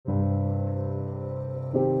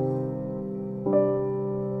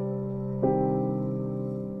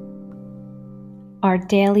Our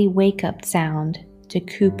daily wake-up sound to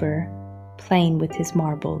Cooper playing with his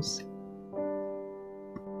marbles.